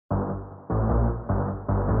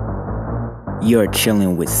You're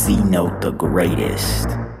chilling with C-Note the greatest.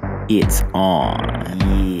 It's on.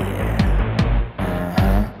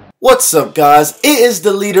 Yeah. What's up, guys? It is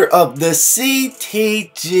the leader of the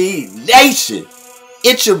CTG Nation.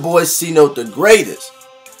 It's your boy C-Note the greatest.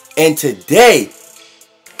 And today,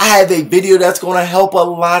 I have a video that's going to help a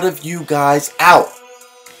lot of you guys out.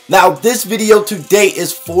 Now, this video today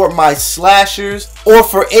is for my slashers or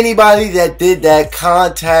for anybody that did that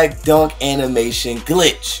contact dunk animation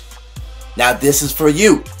glitch. Now, this is for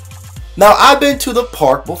you. Now, I've been to the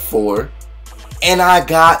park before and I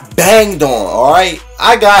got banged on, alright?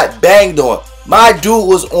 I got banged on. My dude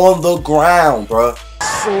was on the ground, bruh.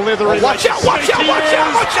 Slithering. Watch out, watch out, watch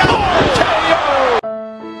out, watch out!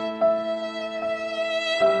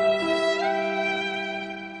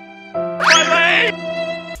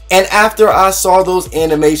 And after I saw those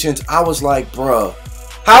animations, I was like, bruh,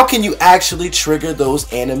 how can you actually trigger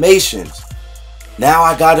those animations? Now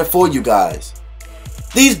I got it for you guys.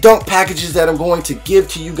 These dunk packages that I'm going to give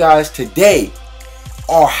to you guys today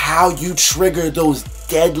are how you trigger those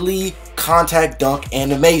deadly contact dunk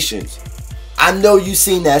animations. I know you've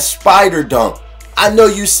seen that spider dunk. I know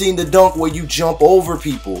you've seen the dunk where you jump over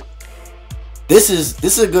people. This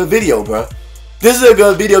is a good video, bruh. This is a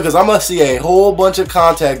good video because I'm going to see a whole bunch of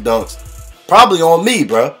contact dunks. Probably on me,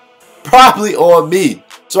 bruh. Probably on me.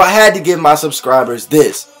 So I had to give my subscribers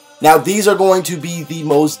this. Now, these are going to be the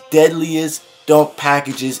most deadliest dunk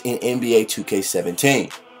packages in NBA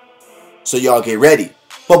 2K17. So y'all get ready.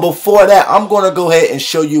 But before that, I'm going to go ahead and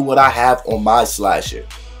show you what I have on my slasher.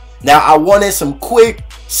 Now, I wanted some quick,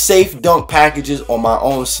 safe dunk packages on my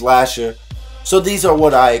own slasher. So these are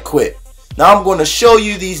what I equipped. Now, I'm going to show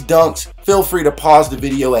you these dunks. Feel free to pause the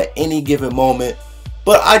video at any given moment.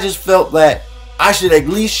 But I just felt that I should at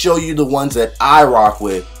least show you the ones that I rock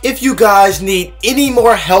with. If you guys need any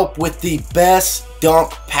more help with the best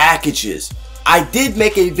dunk packages, I did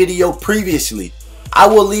make a video previously. I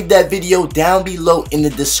will leave that video down below in the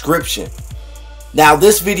description. Now,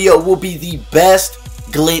 this video will be the best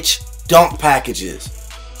glitch dunk packages.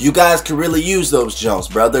 You guys can really use those jumps,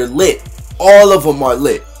 bro. They're lit. All of them are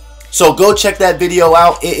lit. So go check that video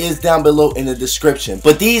out. It is down below in the description.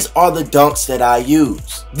 But these are the dunks that I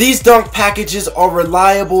use. These dunk packages are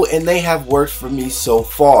reliable and they have worked for me so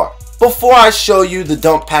far. Before I show you the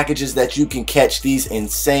dunk packages that you can catch these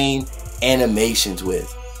insane animations with.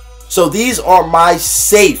 So these are my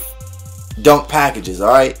safe dunk packages,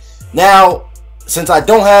 alright? Now, since I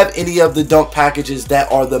don't have any of the dunk packages that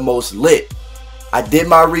are the most lit, I did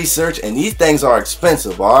my research and these things are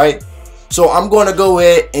expensive, alright? So I'm going to go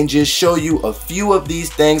ahead and just show you a few of these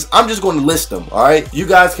things. I'm just going to list them, alright? You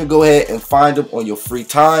guys can go ahead and find them on your free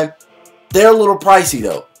time. They're a little pricey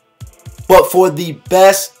though. But for the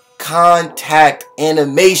best contact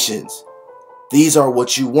animations, these are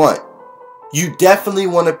what you want. You definitely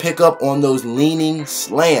want to pick up on those leaning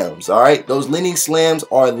slams, alright? Those leaning slams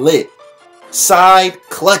are lit. Side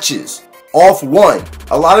clutches, off one.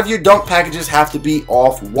 A lot of your dunk packages have to be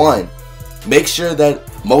off one. Make sure that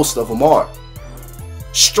most of them are.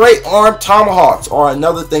 Straight arm tomahawks are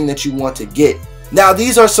another thing that you want to get. Now,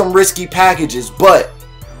 these are some risky packages, but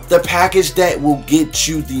the package that will get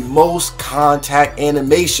you the most contact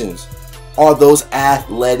animations are those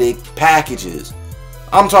athletic packages.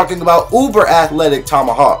 I'm talking about uber athletic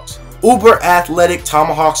tomahawks. Uber athletic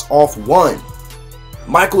tomahawks off one.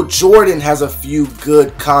 Michael Jordan has a few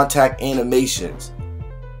good contact animations.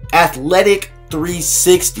 Athletic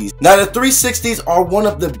 360s. Now, the 360s are one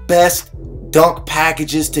of the best dunk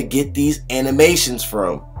packages to get these animations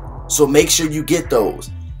from. So make sure you get those.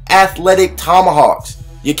 Athletic tomahawks.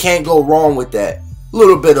 You can't go wrong with that. A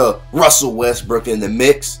little bit of Russell Westbrook in the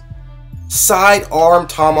mix. Side arm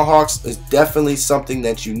tomahawks is definitely something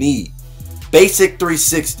that you need. Basic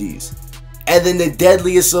 360s. And then the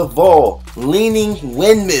deadliest of all, leaning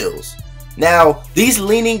windmills. Now, these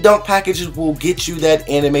leaning dunk packages will get you that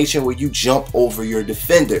animation where you jump over your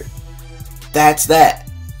defender. That's that.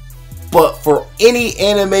 But for any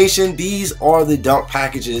animation, these are the dunk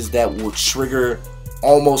packages that will trigger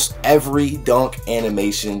almost every dunk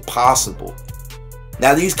animation possible.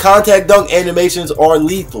 Now, these contact dunk animations are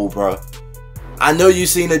lethal, bro. I know you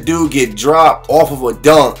seen a dude get dropped off of a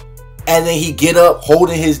dunk and then he get up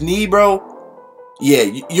holding his knee, bro. Yeah,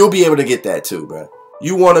 you'll be able to get that too, bro.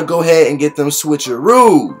 You want to go ahead and get them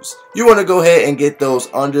switcheroos. You want to go ahead and get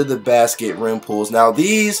those under the basket rim pulls. Now,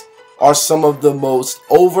 these are some of the most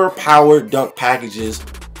overpowered dunk packages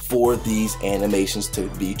for these animations to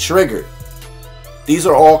be triggered. These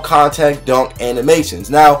are all contact dunk animations.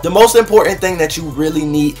 Now, the most important thing that you really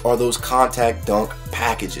need are those contact dunk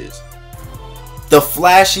packages. The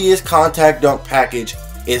flashiest contact dunk package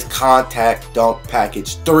is Contact Dunk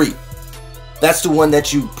Package 3. That's the one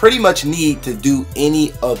that you pretty much need to do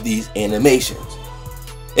any of these animations.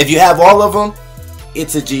 If you have all of them,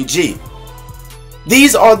 it's a GG.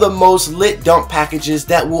 These are the most lit dunk packages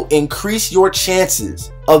that will increase your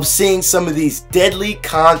chances of seeing some of these deadly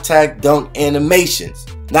contact dunk animations.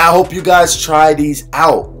 Now I hope you guys try these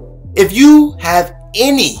out. If you have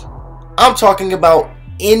any, I'm talking about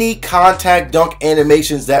any contact dunk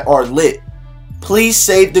animations that are lit, please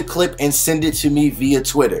save the clip and send it to me via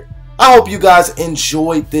Twitter. I hope you guys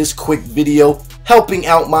enjoyed this quick video helping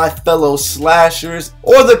out my fellow slashers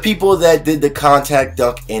or the people that did the contact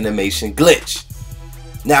dunk animation glitch.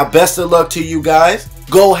 Now best of luck to you guys.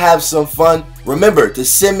 Go have some fun. Remember to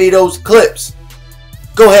send me those clips.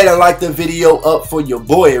 Go ahead and like the video up for your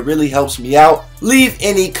boy. It really helps me out. Leave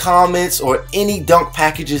any comments or any dunk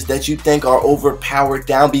packages that you think are overpowered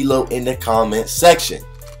down below in the comment section.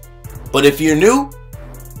 But if you're new,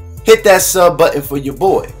 hit that sub button for your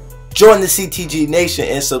boy. Join the CTG Nation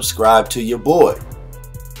and subscribe to your boy.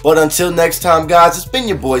 But until next time guys, it's been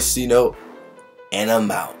your boy C-Note, and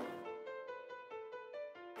I'm out.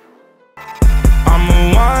 I'm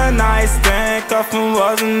a one night stand, cuffin'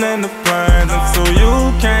 wasn't in the plans until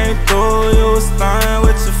you came through, you was staying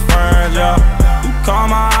with your friends, yeah. You caught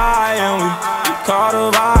my eye and you caught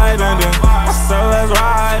a vibe and then I said let's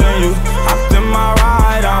ride and you hopped in my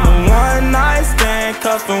ride. I'm a one night stand,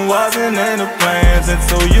 cuffin' wasn't in the plans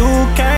until you came